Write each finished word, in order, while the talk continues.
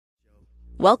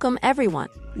Welcome, everyone.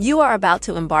 You are about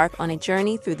to embark on a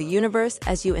journey through the universe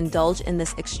as you indulge in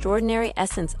this extraordinary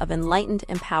essence of enlightened,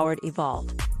 empowered,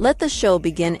 evolved. Let the show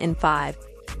begin in 5,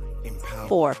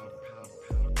 4,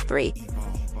 3,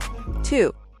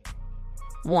 2,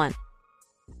 1.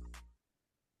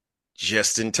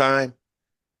 Just in time.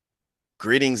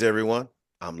 Greetings, everyone.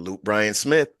 I'm Luke Bryan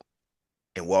Smith,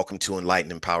 and welcome to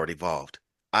Enlightened, Empowered, Evolved.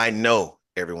 I know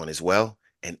everyone is well,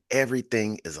 and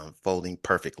everything is unfolding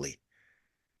perfectly.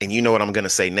 And you know what I'm going to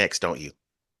say next, don't you?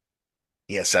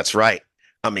 Yes, that's right.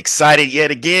 I'm excited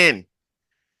yet again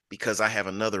because I have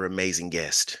another amazing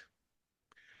guest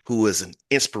who is an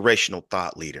inspirational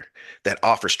thought leader that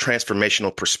offers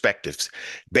transformational perspectives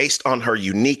based on her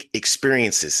unique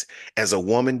experiences as a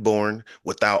woman born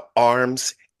without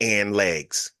arms and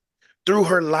legs. Through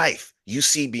her life, you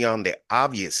see beyond the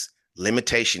obvious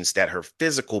limitations that her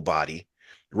physical body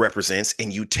represents,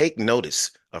 and you take notice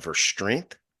of her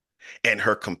strength and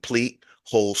her complete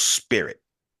whole spirit.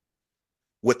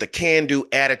 With a can-do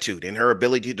attitude and her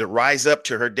ability to rise up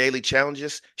to her daily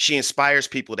challenges, she inspires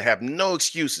people to have no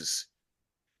excuses,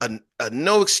 a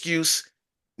no excuses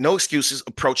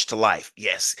approach to life.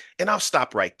 Yes, and I'll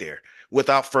stop right there.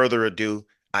 Without further ado,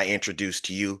 I introduce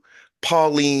to you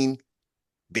Pauline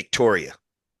Victoria.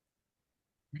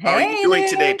 How are you Hey, doing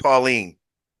today, Luke. Pauline?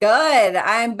 Good.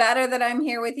 I'm better that I'm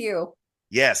here with you.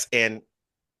 Yes, and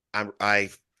I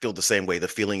feel the same way. The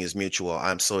feeling is mutual.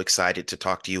 I'm so excited to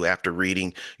talk to you after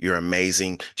reading your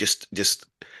amazing, just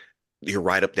your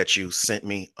write-up that you sent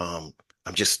me. I'm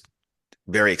just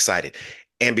very excited.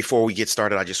 And before we get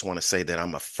started, I just want to say that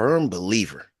I'm a firm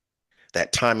believer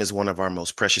that time is one of our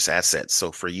most precious assets.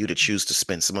 So for you to choose to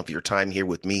spend some of your time here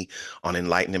with me on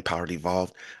Enlightened, Empowered,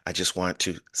 Evolved, I just want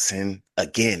to send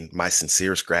again my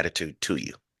sincerest gratitude to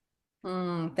you.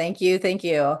 Thank you. Thank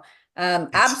you. It's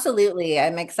Absolutely.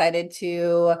 I'm excited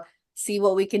to see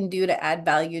what we can do to add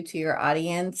value to your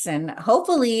audience and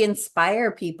hopefully inspire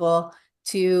people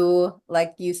to,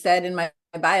 like you said in my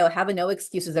bio, have a no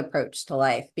excuses approach to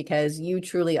life because you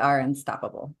truly are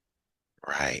unstoppable.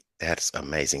 right. That's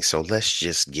amazing. So let's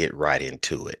just get right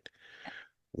into it.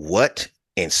 What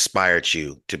inspired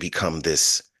you to become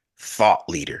this thought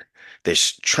leader,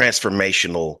 this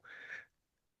transformational,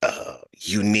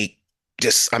 unique,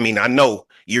 just, I mean, I know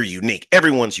you're unique.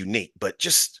 Everyone's unique, but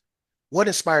just what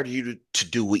inspired you to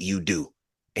do what you do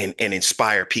and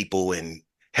inspire people and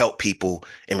help people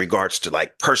in regards to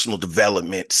like personal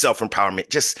development, self-empowerment?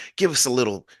 Just give us a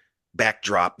little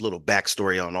backdrop, little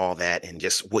backstory on all that and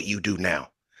just what you do now.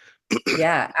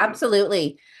 Yeah,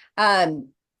 absolutely. Um,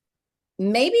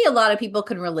 Maybe a lot of people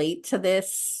can relate to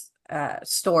this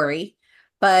story,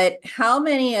 but how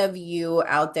many of you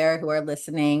out there who are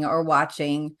listening or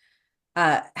watching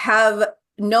have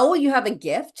know you have a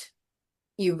gift?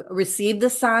 You've received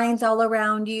the signs all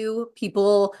around you.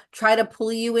 People try to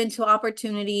pull you into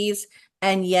opportunities,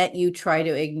 and yet you try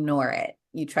to ignore it.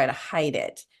 You try to hide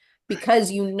it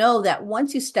because you know that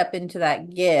once you step into that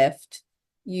gift,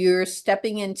 you're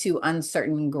stepping into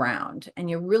uncertain ground and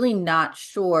you're really not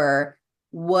sure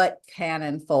what can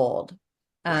unfold.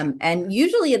 Right. And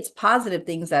usually it's positive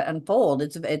things that unfold.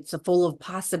 It's a full of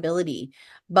possibility,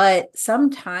 but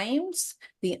sometimes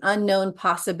the unknown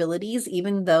possibilities,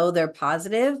 even though they're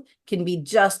positive, can be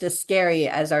just as scary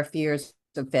as our fears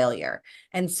of failure.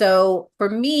 And so for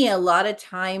me, a lot of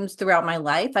times throughout my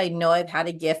life, I know I've had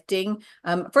a gifting.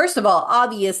 First of all,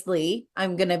 obviously,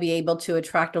 I'm going to be able to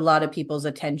attract a lot of people's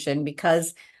attention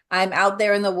because I'm out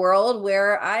there in the world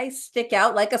where I stick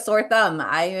out like a sore thumb.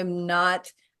 I am not,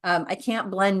 I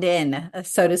can't blend in,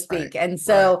 so to Right. speak. And Right.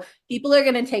 so people are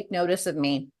going to take notice of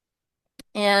me.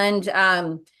 And,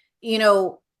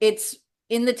 it's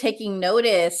in the taking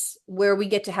notice where we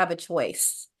get to have a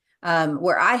choice,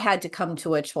 where I had to come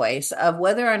to a choice of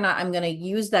whether or not I'm going to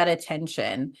use that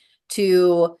attention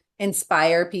to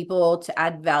inspire people, to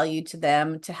add value to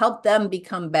them, to help them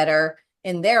become better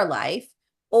in their life,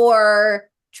 or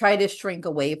try to shrink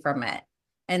away from it.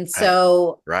 And Right.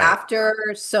 so Right.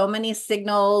 after so many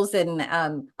signals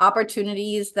and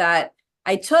opportunities that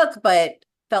I took, but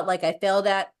felt like I failed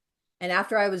at, and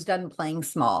after I was done playing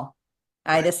small,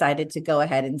 I Right. decided to go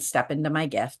ahead and step into my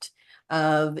gift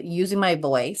of using my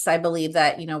voice. I believe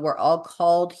that, we're all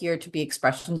called here to be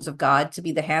expressions of God, to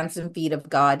be the hands and feet of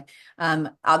God.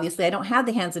 Obviously, I don't have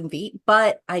the hands and feet,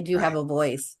 but I do have Right. a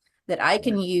voice that I Right.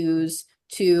 can use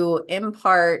to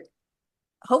impart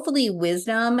hopefully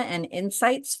wisdom and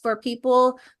insights for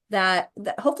people that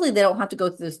hopefully they don't have to go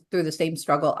through the same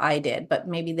struggle I did, but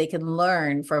maybe they can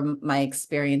learn from my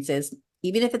experiences,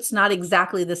 even if it's not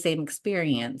exactly the same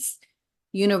experience.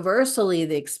 Universally,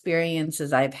 the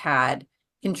experiences I've had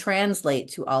can translate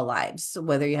to all lives,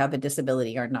 whether you have a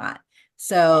disability or not.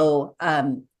 So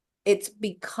it's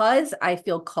because I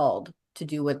feel called to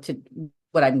do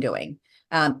what I'm doing.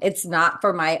 It's not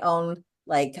for my own,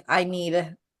 like, I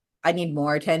need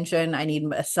more attention. I need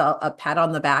a pat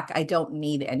on the back. I don't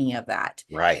need any of that.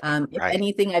 Right. If Right.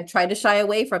 anything, I've tried to shy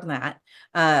away from that.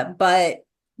 But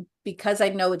because I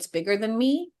know it's bigger than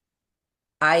me,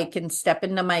 I can step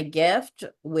into my gift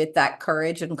with that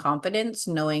courage and confidence,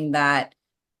 knowing that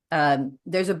I'm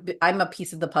a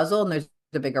piece of the puzzle and there's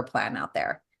a bigger plan out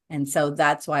there. And so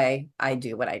that's why I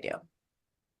do what I do.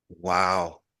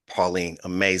 Wow, Pauline,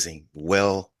 amazing.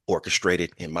 Well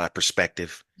orchestrated in my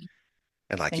perspective.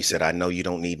 And like you Thank said, you. I know you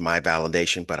don't need my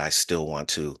validation, but I still want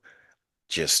to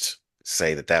just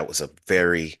say that that was a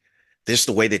very, this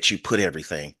the way that you put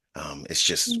everything. It's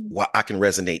just what I can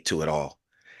resonate to it all.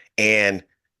 And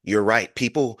you're right.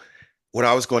 People, what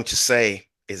I was going to say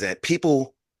is that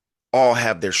people all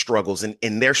have their struggles, and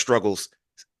their struggles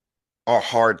are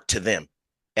hard to them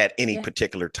at any Yeah.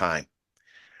 particular time.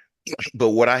 But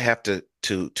what I have to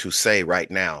say right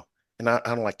now, and I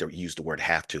don't like to use the word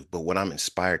have to, but what I'm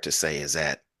inspired to say is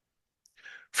that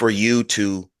for you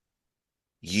to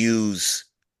use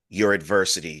your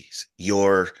adversities,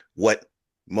 your what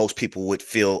most people would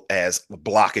feel as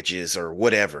blockages or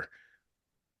whatever,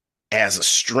 as a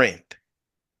strength,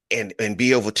 and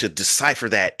be able to decipher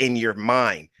that in your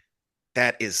mind,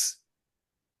 that is,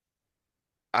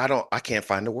 I can't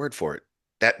find a word for it.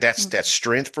 That's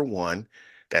strength for one,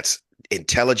 that's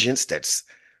intelligence, that's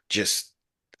just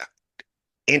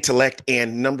intellect.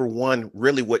 And number one,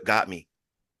 really what got me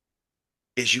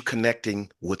is you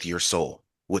connecting with your soul,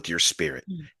 with your spirit.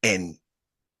 Mm. And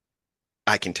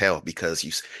I can tell because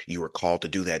you were called to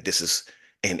do that. This is,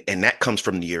 and that comes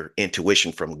from your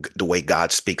intuition, from the way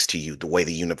God speaks to you, the way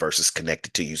the universe is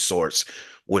connected to you, source,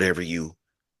 whatever you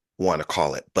want to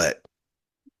call it. But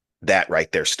that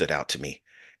right there stood out to me.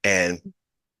 And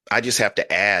I just have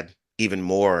to add even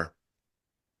more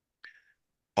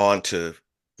onto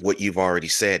what you've already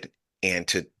said, and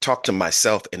to talk to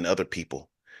myself and other people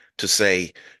to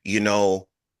say, you know,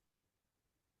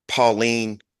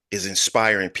 Pauline is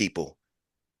inspiring people.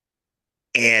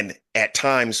 And at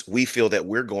times we feel that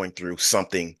we're going through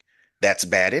something that's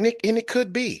bad, and it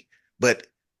could be, but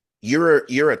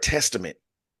you're a testament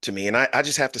to me. And I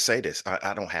just have to say this.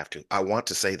 I don't have to. I want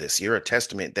to say this. You're a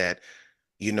testament that,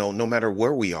 no matter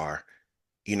where we are,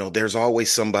 there's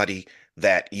always somebody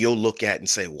that you'll look at and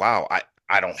say, wow,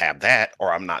 I don't have that,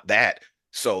 or I'm not that.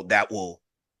 So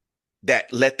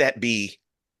let that be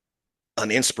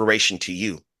an inspiration to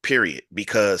you, period.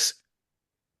 Because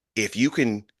if you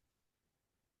can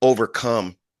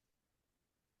overcome,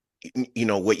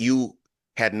 what you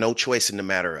had no choice in the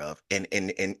matter of, and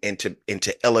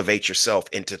to elevate yourself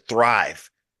and to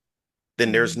thrive,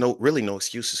 then there's really no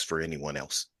excuses for anyone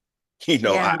else.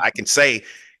 Yeah. I can say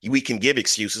we can give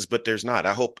excuses, but there's not.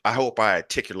 I hope I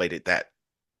articulated that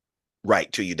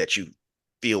right to you, that you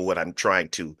feel what I'm trying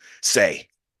to say.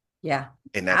 Yeah.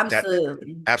 And that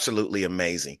Absolutely. absolutely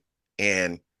amazing.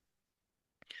 And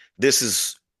this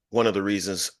is one of the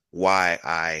reasons why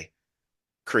I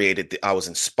was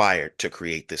inspired to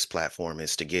create this platform,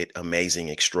 is to get amazing,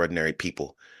 extraordinary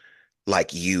people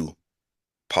like you,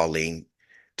 Pauline,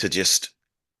 to just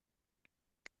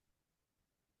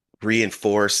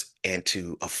reinforce and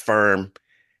to affirm,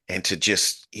 and to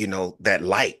just, that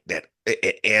light, that,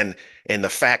 and the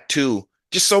fact too,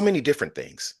 just so many different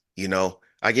things,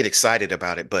 I get excited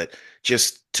about it, but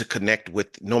just to connect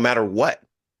with, no matter what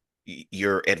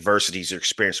your adversities or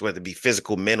experience, whether it be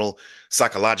physical, mental,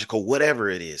 psychological, whatever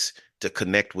it is, to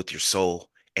connect with your soul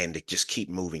and to just keep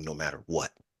moving no matter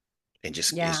what, and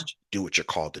Yeah. just do what you're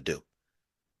called to do.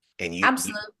 And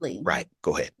Absolutely. right,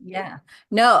 go ahead. Yeah.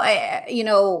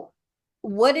 No,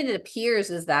 what it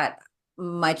appears is that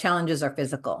my challenges are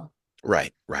physical,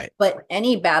 Right, right, but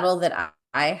any battle that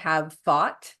I have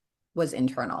fought was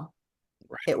internal.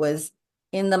 right. It was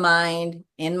in the mind,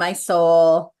 in my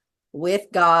soul, with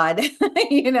God.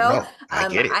 No, I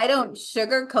get it. I don't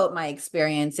sugarcoat my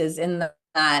experiences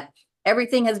that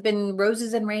everything has been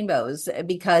roses and rainbows,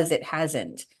 because it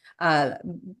hasn't. Uh,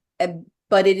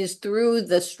 but it is through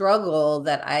the struggle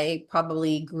that I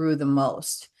probably grew the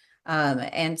most.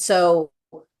 And so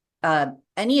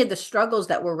any of the struggles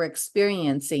that we're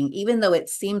experiencing, even though it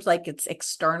seems like it's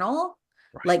external,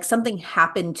 Right, like something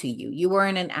happened to you, you were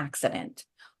in an accident,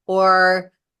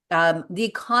 or the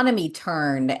economy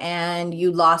turned and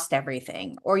you lost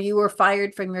everything, or you were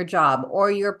fired from your job,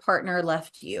 or your partner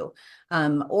left you,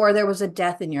 or there was a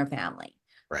death in your family.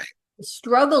 right. The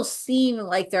struggles seem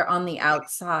like they're on the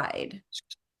outside,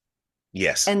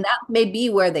 Yes. and that may be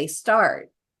where they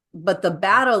start. but the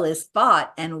battle is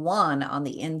fought and won on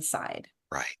the inside.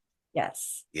 Right.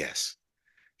 Yes. Yes.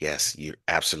 Yes, you're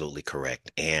absolutely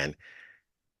correct. And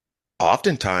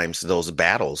oftentimes those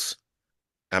battles,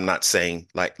 I'm not saying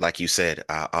like you said,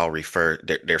 I'll refer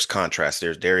there's contrast.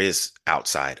 There is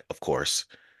outside, of course,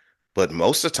 but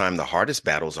most of the time the hardest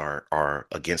battles are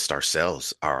against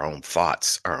ourselves, our own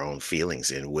thoughts, our own feelings,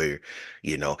 and we're,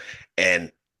 you know,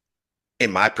 and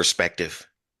in my perspective,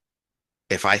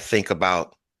 if I think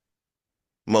about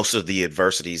most of the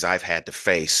adversities I've had to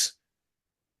face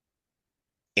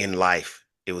in life,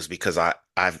 it was because I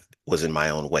was in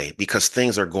my own way, because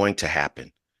things are going to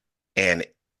happen, and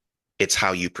it's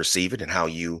how you perceive it and how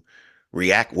you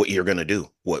react, what you're going to do,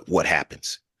 what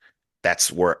happens.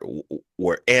 That's where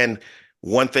and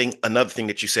one thing, another thing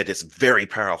that you said that's very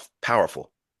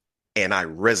powerful, and I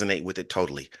resonate with it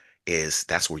totally, is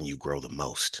that's when you grow the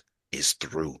most, is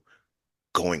through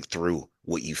going through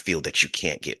what you feel that you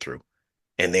can't get through.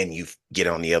 And then you get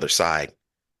on the other side,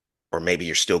 or maybe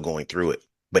you're still going through it,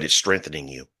 but it's strengthening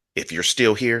you. If you're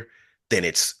still here, then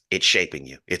it's shaping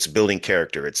you. It's building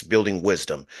character. It's building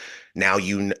wisdom. Now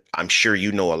I'm sure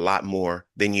you know a lot more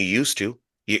than you used to,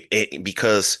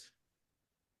 because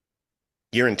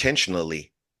you're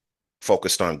intentionally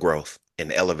focused on growth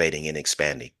and elevating and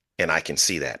expanding. And I can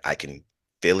see that. I can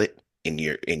feel it in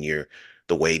your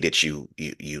the way that you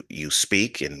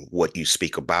speak and what you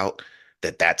speak about,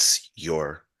 that's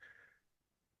your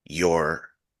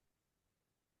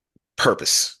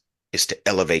purpose, is to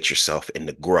elevate yourself and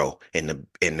to grow and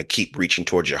to keep reaching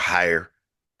towards your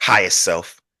highest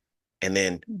self, and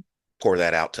then pour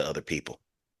that out to other people.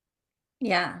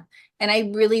 Yeah. And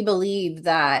I really believe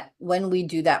that when we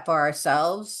do that for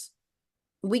ourselves,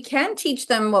 we can teach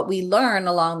them what we learn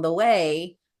along the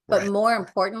way, but Right. more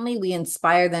importantly, we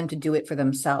inspire them to do it for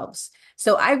themselves.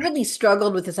 So I really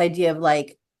struggled with this idea of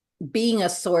like being a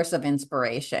source of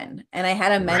inspiration. And I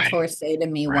had a mentor Right. say to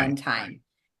me Right. one time,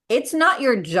 it's not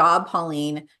your job,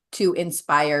 Pauline, to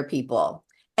inspire people.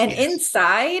 And Yes.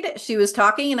 inside, she was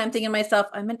talking, and I'm thinking to myself,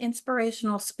 I'm an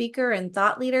inspirational speaker and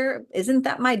thought leader. Isn't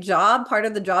that my job, part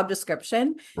of the job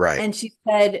description? Right. And she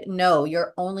said, no,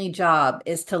 your only job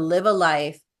is to live a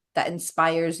life that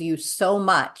inspires you so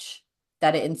much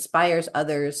that it inspires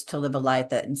others to live a life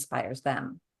that inspires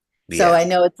them. So I Yes.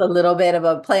 know it's a little bit of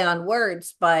a play on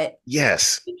words, but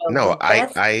Yes. the No,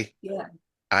 best, yeah,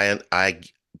 I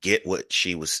get what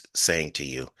she was saying to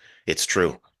you. It's yeah,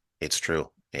 true. It's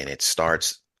true. And it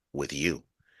starts with you.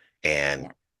 And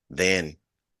yeah, then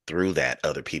through that,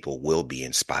 other people will be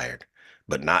inspired,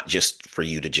 but not just for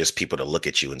you to just people to look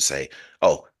at you and say,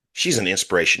 oh, she's an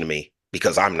inspiration to me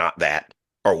because I'm not that,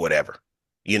 or whatever.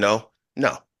 You know,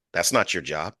 no, that's not your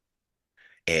job.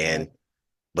 And, right.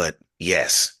 but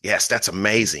yes, yes, that's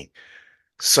amazing.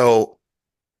 So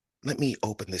let me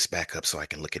open this back up so I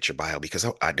can look at your bio, because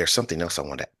there's something else I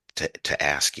want to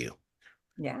ask you.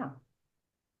 Yeah.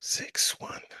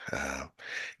 6-1. Uh,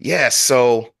 yes.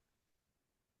 So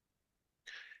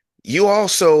you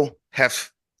also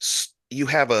have you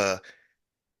have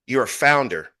you're a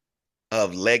founder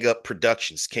of Leg Up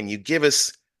Productions. Can you give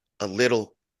us a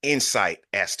little insight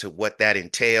as to what that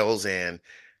entails, and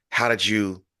how did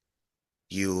you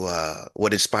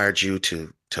what inspired you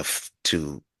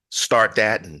to start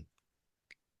that, and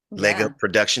Leg Yeah. Up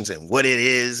Productions, and what it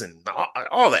is, and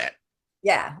all that?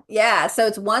 Yeah. Yeah. So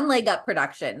it's One Leg Up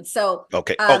production. So,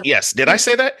 Okay. Oh, um, yes. Did I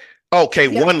say that? Okay.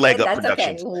 yeah, One Leg Up that's okay.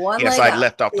 Productions. One Yes, leg I up.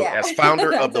 left off Yeah. as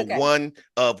founder of That's the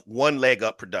okay. One Leg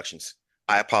Up Productions.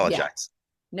 I Yeah. apologize.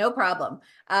 No problem.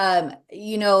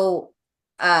 You know,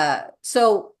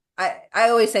 so I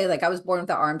always say like I was born with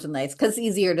the arms and legs because it's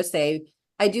easier to say.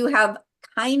 I do have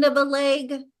kind of a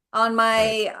leg on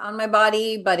Right. my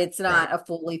body, but it's Right. not a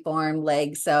fully formed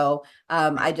leg. So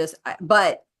Right.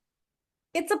 but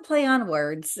it's a play on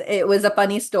words. It was a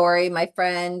funny story. My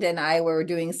friend and I were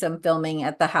doing some filming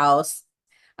at the house.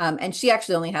 And she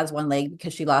actually only has one leg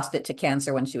because she lost it to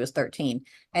cancer when she was 13.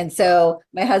 And Wow. so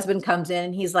my husband comes in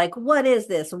and he's like, what is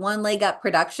this? One Leg Up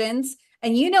Productions.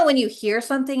 And you know, when you hear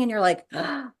something and you're like,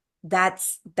 ah,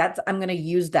 that's, I'm going to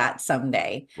use that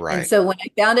someday. And Right. so when I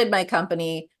founded my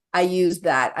company, I used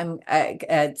that.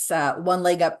 It's One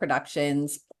Leg Up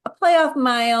Productions, a play off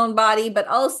my own body, but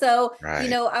also, you Right.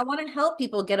 know, I want to help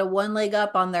people get a one leg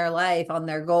up on their life, on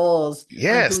their goals, on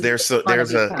Yes, who they want to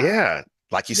there's a, become. yeah,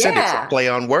 like you said, it's a Yeah. play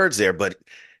on words there, but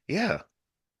yeah,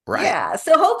 right. Yeah.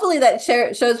 So hopefully that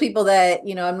shows people that,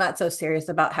 you know, I'm not so serious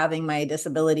about having my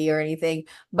disability or anything,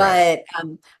 Right.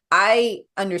 but I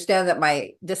understand that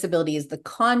my disability is the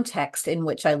context in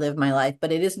which I live my life,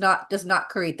 but it is not, does not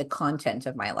create the content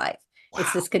of my life.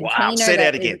 It's Wow. this Wow. container Say that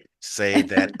that is again. Say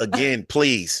that again,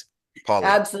 please. Pauline.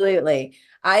 Absolutely.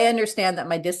 I understand that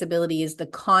my disability is the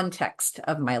context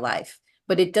of my life,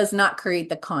 but it does not create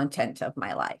the content of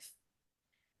my life.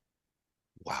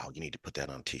 Wow, you need to put that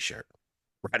on a t-shirt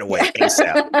right away,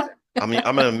 ASAP. I mean,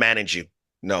 I'm gonna manage you.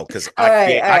 No, because All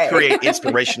right, all I right. create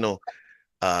inspirational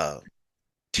uh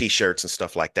t-shirts and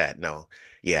stuff like that. No,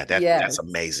 yeah, that's Yes.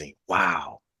 amazing.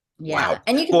 Wow. Wow. Yeah.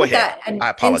 And you can Go put ahead. that and I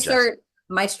apologize. insert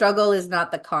my struggle is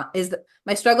not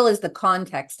my struggle is the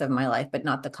context of my life, but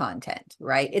not the content,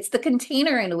 right? It's the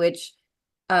container in which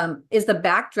is the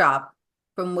backdrop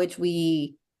from which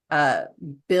we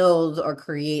build or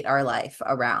create our life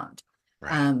around.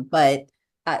 Right.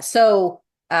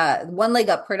 One Leg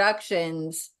Up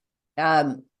Productions,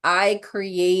 I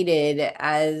created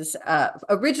as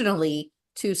originally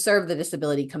to serve the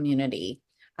disability community.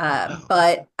 Wow.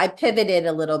 But I pivoted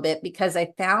a little bit because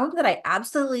I found that I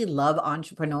absolutely love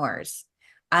entrepreneurs.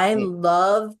 I Mm,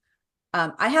 love,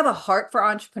 I have a heart for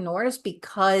entrepreneurs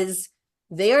because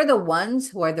they are the ones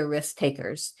who are the risk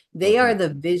takers. They mhm. are the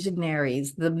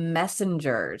visionaries, the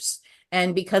messengers.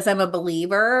 And because I'm a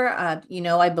believer,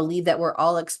 I believe that we're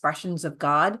all expressions of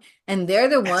God. And they're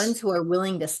the Yes. ones who are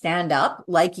willing to stand up,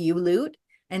 like you, Lute,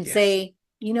 and Yes. say,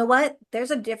 you know what? There's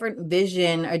a different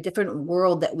vision, a different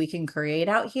world that we can create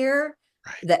out here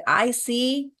Right. that I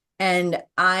see. And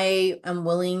I am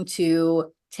willing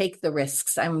to take the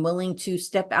risks. I'm willing to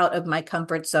step out of my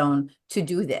comfort zone to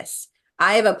do this.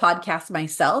 I have a podcast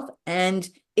myself, and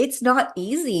it's not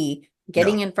easy No.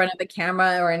 getting in front of a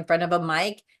camera or in front of a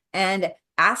mic and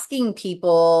asking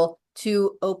people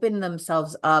to open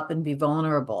themselves up and be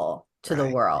vulnerable to the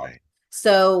Right. world. Right.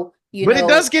 So, But it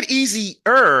does get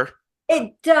easier.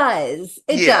 it does.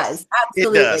 It Yes, does. it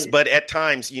does. Absolutely. But at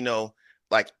times,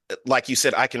 like you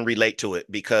said, I can relate to it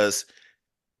because,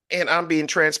 and I'm being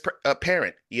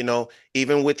transparent,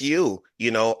 even with you,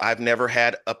 I've never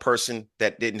had a person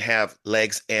that didn't have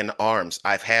legs and arms.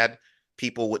 I've had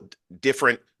people with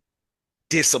different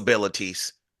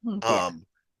disabilities. Yeah, Um,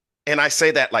 and I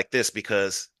say that like this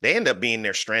because they end up being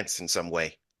their strengths in some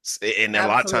way. And a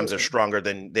lot of times they're absolutely. stronger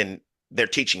than they're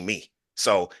teaching me.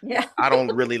 So Yeah. I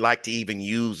don't really like to even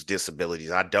use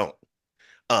disabilities. I don't.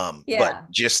 But Yeah.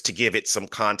 just to give it some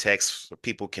context so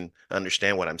people can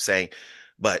understand what I'm saying.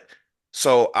 But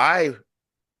so I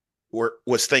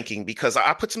was thinking because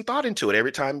I put some thought into it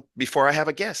every time before I have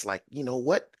a guest, like,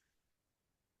 what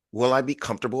will I be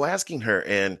comfortable asking her?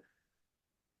 And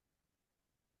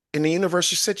the universe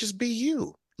just said, just be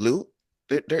you, Lou.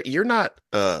 You're not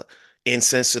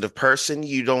insensitive person.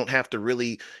 You don't have to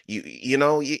really,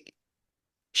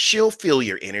 she'll feel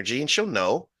your energy and she'll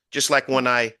know. Just like when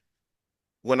I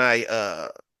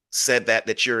said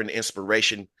that you're an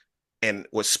inspiration and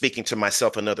was speaking to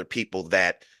myself and other people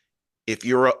that if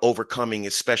you're overcoming,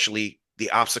 especially the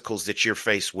obstacles that you're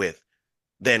faced with,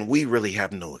 then we really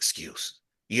have no excuse,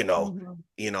 Mhm.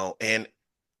 and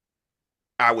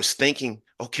I was thinking,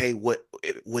 okay, what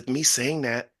with me saying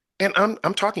that, and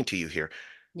I'm talking to you here,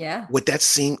 Yeah. would that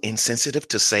seem insensitive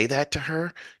to say that to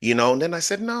her? And then I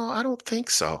said, no, I don't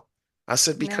think so. I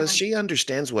said, because No. she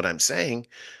understands what I'm saying.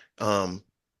 Um,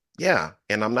 yeah.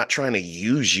 And I'm not trying to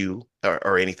use you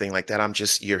or anything like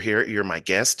that. You're here, you're my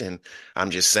guest. And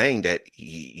I'm just saying that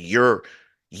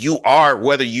you are,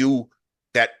 whether you,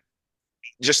 that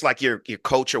just like your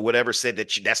coach or whatever said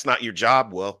that that's not your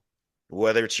job. Well,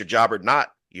 whether it's your job or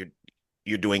not,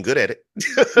 you're doing good at it.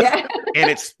 Yeah. And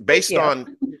it's Thank based you.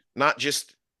 on not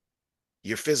just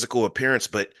your physical appearance,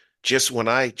 but just when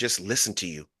I just listen to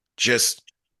you,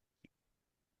 just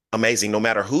amazing. No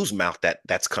matter whose mouth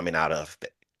that's coming out of,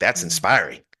 that's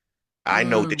inspiring. I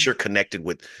know that Mm. you're connected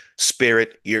with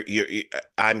spirit.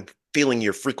 I'm feeling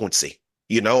your frequency.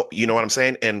 You know what I'm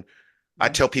saying? And I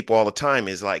Yeah. tell people all the time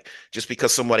is like, just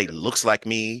because somebody looks like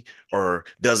me or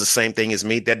does the same thing as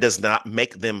me, that does not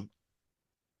make them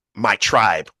my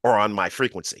tribe or on my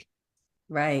frequency.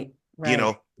 Right.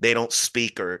 Right. They don't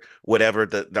speak or whatever.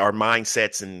 Our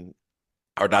mindsets and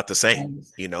are not the same.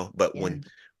 Yes. But Yeah.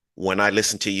 when I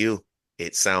listen to you,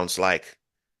 it sounds like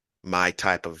my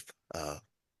type of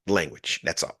language.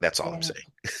 That's all I'm Yeah.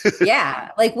 saying.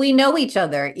 Yeah. Like we know each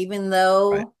other, even Right,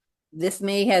 though this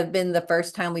may have been the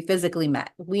first time we physically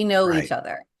met. We know each right,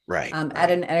 other right, at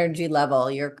right, an energy level.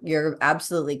 You're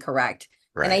absolutely correct.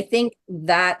 And I right, think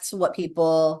that's what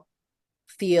people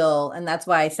feel. And that's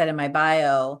why I said in my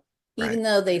bio, right, even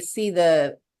though they see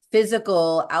the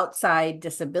physical outside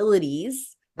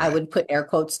disabilities, I right. would put air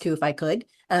quotes too if I could.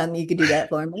 You could do that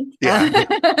for me. Yeah.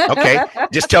 Okay.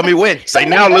 Just tell me when. Say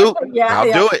now, Lou. Yeah, I'll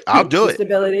yeah. do it. I'll do it.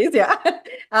 Disabilities, yeah.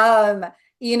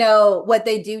 What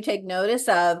they do take notice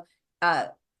of, uh,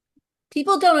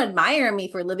 People don't admire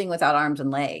me for living without arms and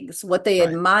legs. What they Right.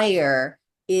 admire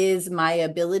is my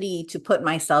ability to put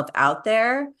myself out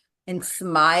there and Right.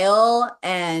 smile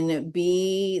and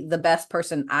be the best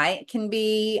person I can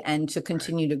be and to Right.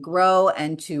 continue to grow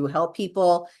and to help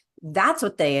people. That's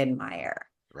what they admire.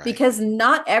 Right. Because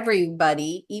not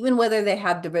everybody, even whether they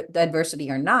have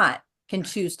adversity or not, can Right.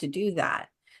 choose to do that.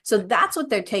 So that's what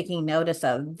they're taking notice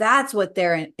of. That's what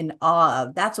they're in awe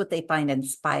of. That's what they find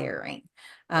inspiring.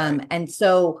 Right. And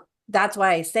so that's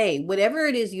why I say whatever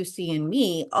it is you see in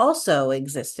me also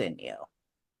exists in you.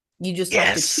 You just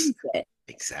have to Yes. choose it.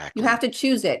 You have Exactly. to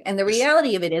choose it. And the Yes.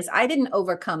 reality of it is, I didn't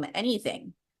overcome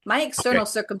anything. My Okay. external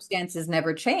circumstances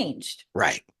never changed.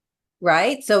 Right.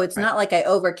 Right. So it's Right. not like I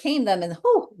overcame them and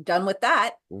done with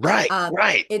that. Right. Um,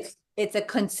 Right. it's a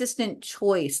consistent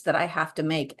choice that I have to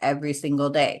make every single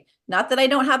day. Not that I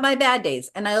don't have my bad days,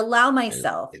 and I allow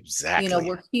myself, Exactly.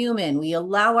 we're human. We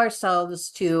allow ourselves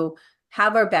to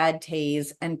have our bad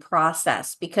days and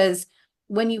process, because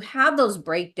when you have those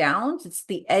breakdowns, it's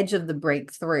the edge of the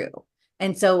breakthrough.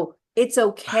 And so it's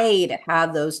okay to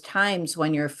have those times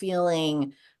when you're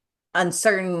feeling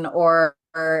uncertain or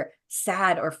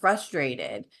sad or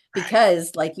frustrated, Right.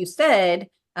 because like you said,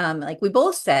 like we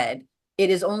both said, it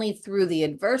is only through the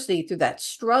adversity, through that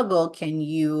struggle, can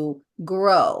you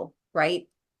grow, right?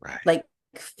 Right. Like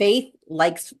faith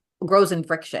likes grows in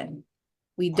friction.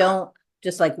 We Wow. don't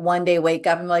just like one day wake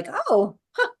up and be like, oh,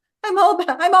 I'm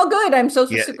all good, I'm so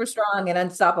Yeah. super strong and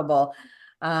unstoppable.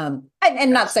 And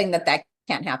not saying Absolutely. that that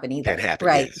can't happen Can either, happen.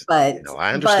 right? Yes. but No,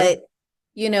 I understand. but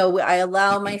I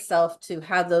allow myself to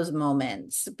have those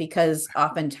moments, because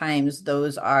oftentimes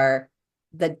those are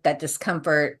that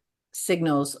discomfort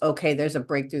signals, okay, there's a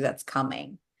breakthrough that's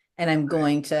coming, and I'm Right.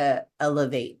 going to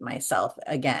elevate myself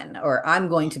again, or I'm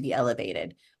going to be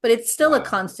elevated. But it's still a Wow.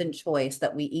 constant choice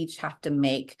that we each have to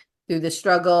make through the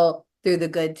struggle, through the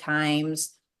good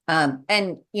times.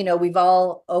 And we've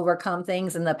all overcome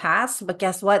things in the past, but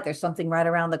guess what? There's something right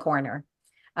around the corner.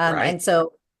 Right. And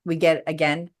so we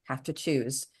have to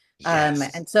choose.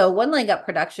 Yes. And so One Leg Up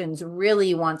Productions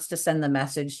really wants to send the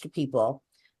message to people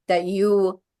that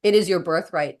it is your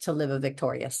birthright to live a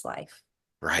victorious life.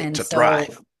 Right. And To so,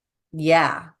 thrive,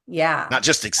 yeah, not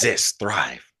just exist,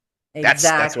 thrive. That's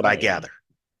what I exactly. gather.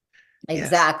 Yes.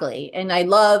 Exactly. And I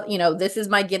love, this is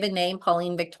my given name,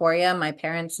 Pauline Victoria. My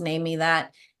parents named me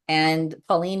that. And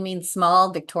Pauline means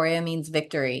small, Victoria means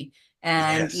victory.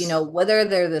 And, Yes. whether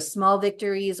they're the small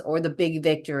victories or the big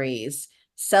victories,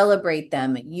 celebrate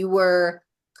them. You were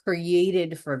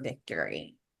created for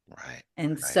victory. Right.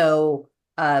 And Right. so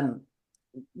I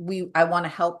want to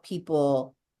help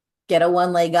people get a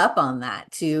one leg up on that,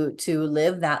 to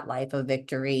live that life of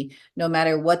victory no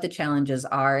matter what the challenges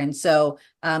are. And so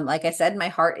like I said, my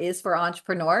heart is for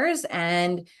entrepreneurs,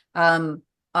 and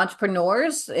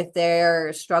entrepreneurs, if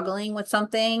they're struggling with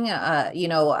something,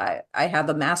 I have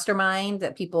a mastermind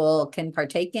that people can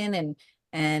partake in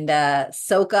and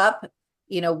soak up,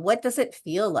 what does it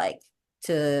feel like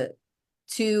to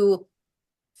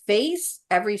face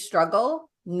every struggle,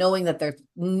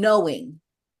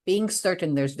 being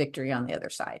certain there's victory on the other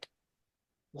side.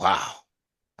 Wow.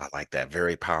 I like that.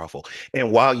 Very powerful.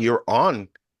 And while you're on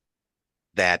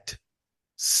that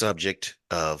subject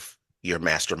of your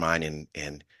mastermind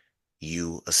and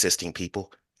you assisting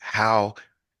people, how,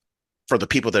 for the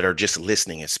people that are just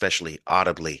listening, especially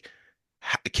audibly,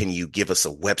 can you give us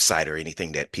a website or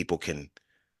anything that people can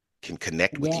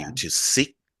connect with you Yeah. to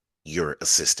seek your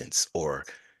assistance or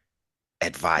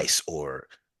advice or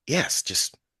yes,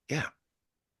 just yeah.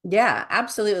 Yeah,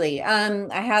 absolutely.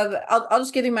 I'll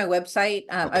just give you my website.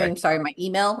 Okay. Sorry, my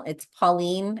email. It's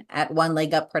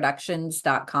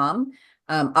Pauline@OneLegUpProductions.com.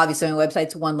 Obviously my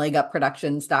website's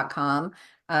OneLegUpProductions.com.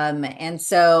 And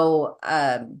so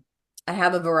I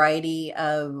have a variety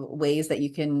of ways that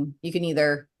you can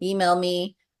either email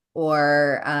me,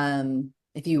 or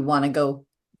if you want to go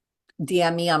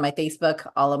DM me on my Facebook,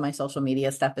 all of my social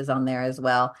media stuff is on there as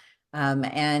well.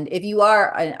 And if you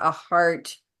are a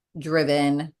heart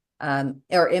driven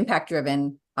or impact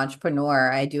driven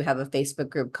entrepreneur, I do have a Facebook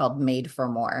group called Made for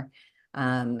More.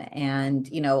 And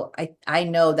I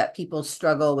know that people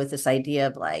struggle with this idea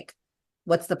of like,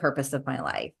 what's the purpose of my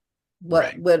life? What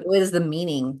Right. what what is the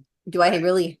meaning? Do I Right.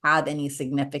 really have any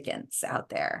significance out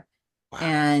there? Wow.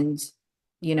 And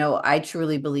I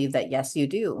truly believe that yes, you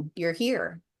do. You're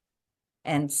here.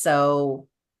 And so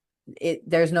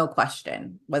there's no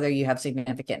question whether you have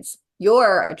significance.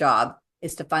 Your job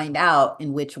is to find out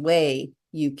in which way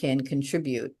you can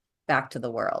contribute back to the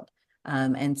world.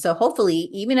 And so hopefully,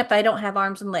 even if I don't have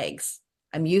arms and legs,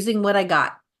 I'm using what I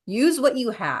got. Use what you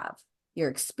have, your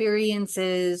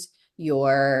experiences,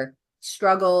 your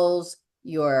struggles,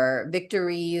 your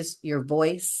victories, your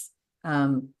voice.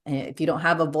 And if you don't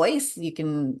have a voice, you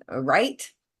can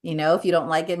write. If you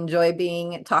don't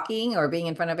enjoy talking or being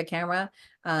in front of a camera,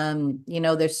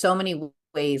 there's so many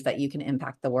ways that you can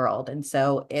impact the world. And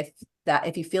so if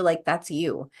you feel like that's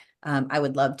you, I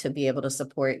would love to be able to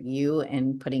support you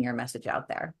in putting your message out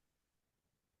there.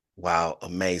 Wow,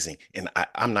 amazing. And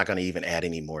I'm not going to even add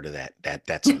any more to that.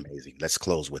 That's amazing. Let's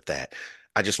close with that.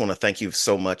 I just want to thank you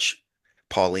so much,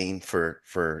 Pauline, for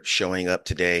showing up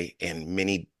today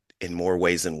in more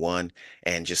ways than one,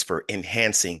 and just for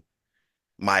enhancing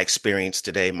my experience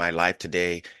today, my life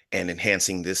today, and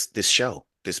enhancing this show,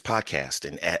 this podcast,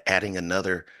 and adding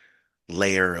another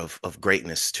layer of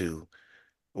greatness to,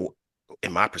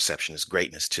 in my perception, is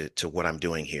greatness to what I'm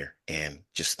doing here. And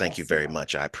just thank you Yes. very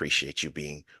much. I appreciate you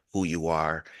being who you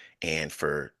are and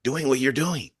for doing what you're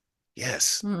doing.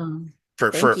 Yes.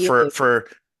 For Thank for you. for for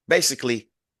basically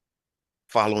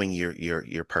following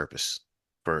your purpose,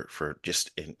 for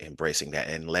just embracing that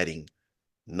and letting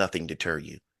nothing deter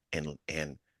you, and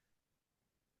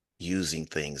using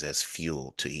things as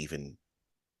fuel to even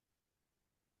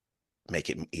make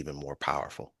it even more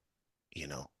powerful, you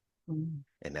know. Mm,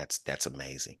 And that's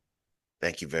amazing.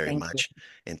 Thank you very Thank you. much.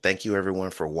 And thank you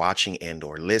everyone for watching and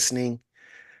or listening.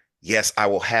 Yes, I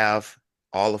will have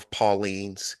all of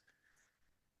Pauline's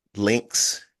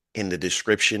links in the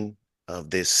description of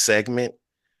this segment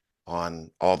on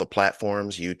all the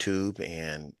platforms, YouTube,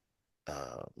 and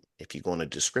uh, if you go in the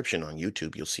description on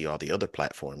YouTube, you'll see all the other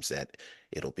platforms that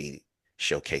it'll be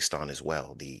showcased on as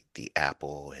well. The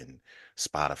Apple and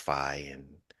Spotify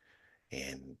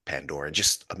and Pandora,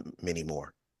 just many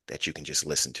more that you can just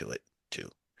listen to it too.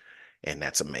 And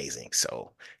that's amazing.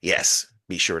 So yes,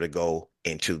 be sure to go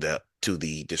into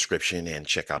the description and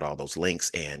check out all those links,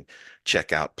 and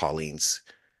check out Pauline's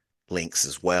links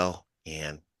as well.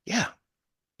 And yeah,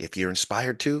 if you're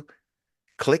inspired to,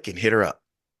 click and hit her up.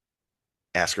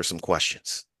 Ask her some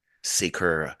questions. Seek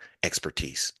her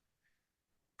expertise.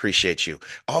 Appreciate you.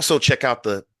 Also, check out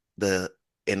the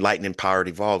Enlighten, Empowered,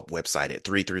 Evolved website at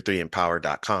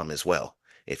 333empower.com as well.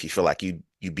 If you feel like you'd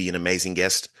be an amazing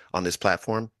guest on this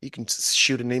platform, you can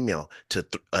shoot an email to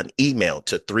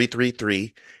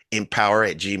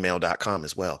 333empower@gmail.com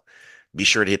as well. Be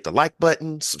sure to hit the like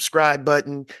button, subscribe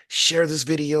button, share this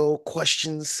video,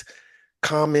 questions,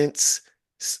 comments,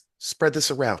 spread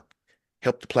this around.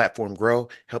 Help the platform grow,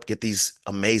 help get these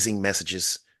amazing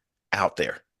messages out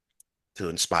there to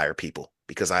inspire people,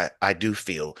 because I do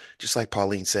feel, just like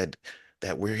Pauline said,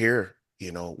 that we're here,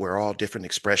 we're all different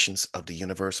expressions of the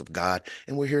universe of God,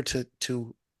 and we're here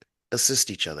to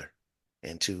assist each other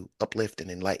and to uplift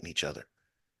and enlighten each other.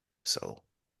 So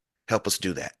help us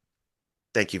do that.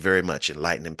 Thank you very much.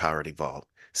 Enlighten, Empowered, Evolved.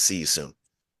 See you soon.